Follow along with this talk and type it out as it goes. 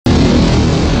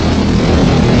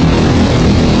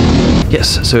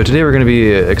Yes, so today we're going to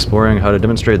be exploring how to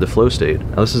demonstrate the flow state.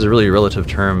 Now this is a really relative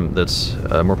term that's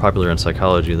more popular in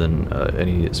psychology than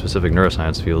any specific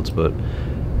neuroscience fields, but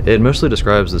it mostly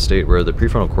describes the state where the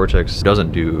prefrontal cortex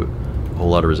doesn't do a whole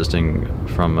lot of resisting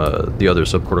from the other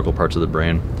subcortical parts of the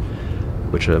brain,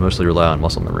 which mostly rely on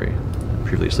muscle memory,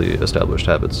 previously established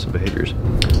habits and behaviors.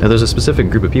 Now there's a specific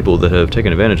group of people that have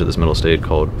taken advantage of this mental state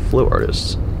called flow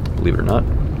artists, believe it or not.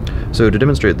 So to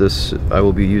demonstrate this, I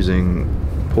will be using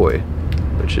poi,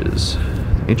 which is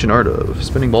the ancient art of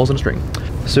spinning balls in a string.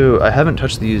 So I haven't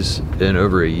touched these in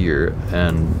over a year,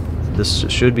 and this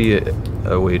should be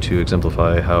a way to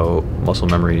exemplify how muscle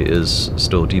memory is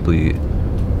still deeply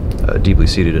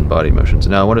seated in body motions.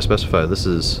 Now I want to specify this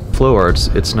is flow arts.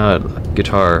 It's not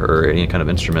guitar or any kind of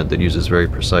instrument that uses very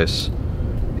precise,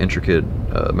 intricate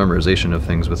memorization of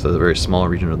things with a very small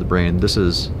region of the brain. This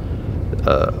is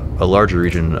a larger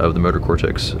region of the motor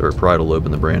cortex or parietal lobe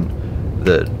in the brain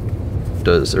that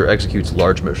does or executes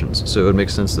large motions. So it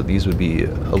makes sense that these would be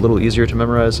a little easier to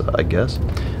memorize, I guess.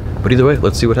 But either way,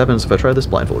 let's see what happens if I try this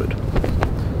blindfolded.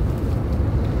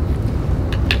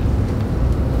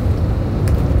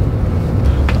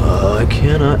 I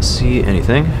cannot see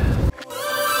anything.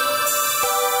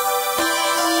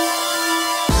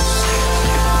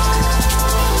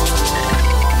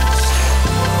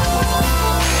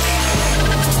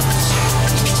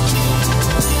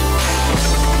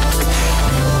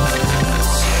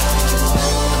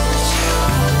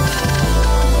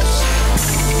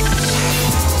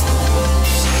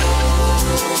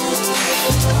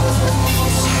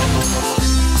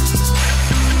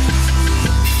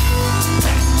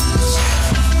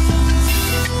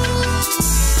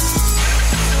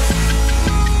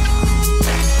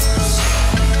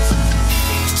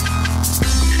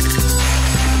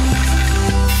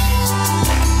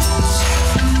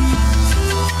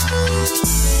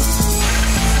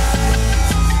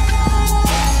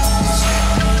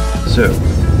 So,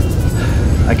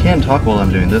 I can talk while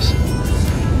I'm doing this,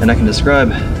 and I can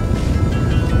describe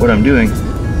what I'm doing,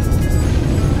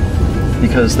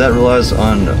 because that relies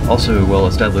on also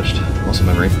well-established muscle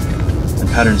memory and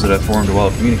patterns that I've formed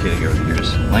while communicating over the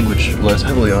years. Language relies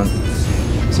heavily on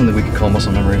something we could call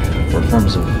muscle memory, or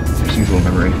forms of procedural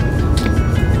memory.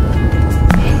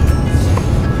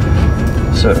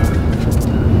 So,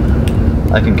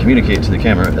 I can communicate to the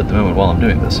camera at the moment while I'm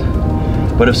doing this.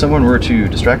 But if someone were to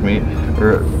distract me,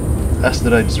 or ask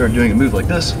that I start doing a move like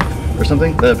this, or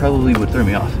something, that probably would throw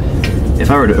me off. If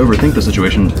I were to overthink the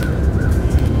situation,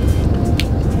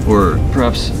 or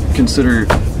perhaps consider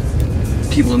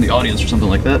people in the audience or something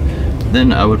like that,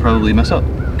 then I would probably mess up,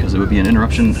 because it would be an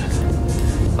interruption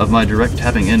of my direct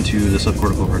tapping into the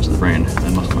subcortical parts of the brain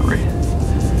and muscle memory.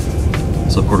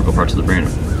 Subcortical parts of the brain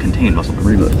contain muscle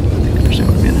memory, but I think you understand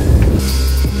what I mean.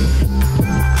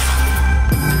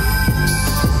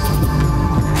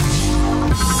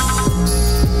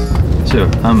 So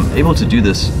I'm able to do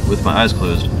this with my eyes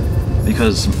closed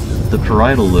because the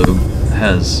parietal lobe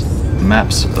has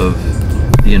maps of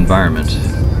the environment,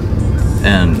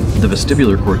 and the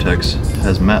vestibular cortex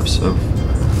has maps of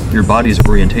your body's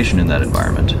orientation in that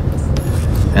environment.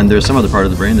 And there's some other part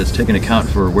of the brain that's taken account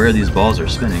for where these balls are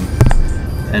spinning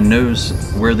and knows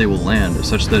where they will land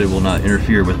such that it will not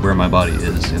interfere with where my body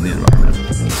is in the environment.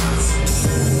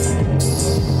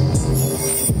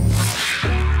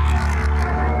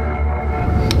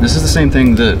 This is the same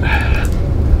thing that,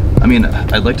 I mean,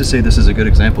 I'd like to say this is a good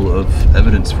example of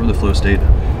evidence for the flow state,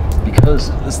 because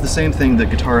it's the same thing that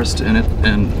guitarists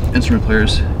and instrument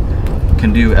players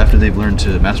can do after they've learned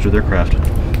to master their craft,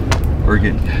 or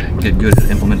get good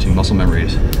at implementing muscle memory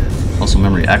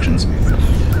actions.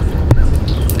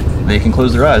 They can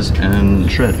close their eyes and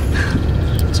shred.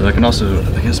 So I can also,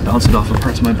 I guess, bounce it off of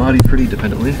parts of my body pretty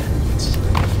dependently. Let's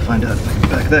find out if I can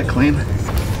back that claim.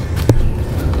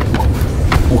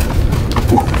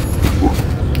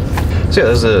 So yeah,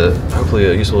 this is hopefully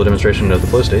a useful demonstration of the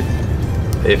flow state.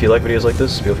 If you like videos like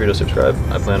this, feel free to subscribe.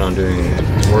 I plan on doing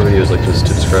more videos like this to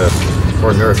describe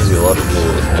more neurophysiological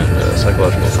and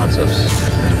psychological concepts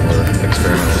and more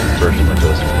experimental versions like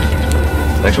this.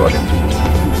 Thanks for watching.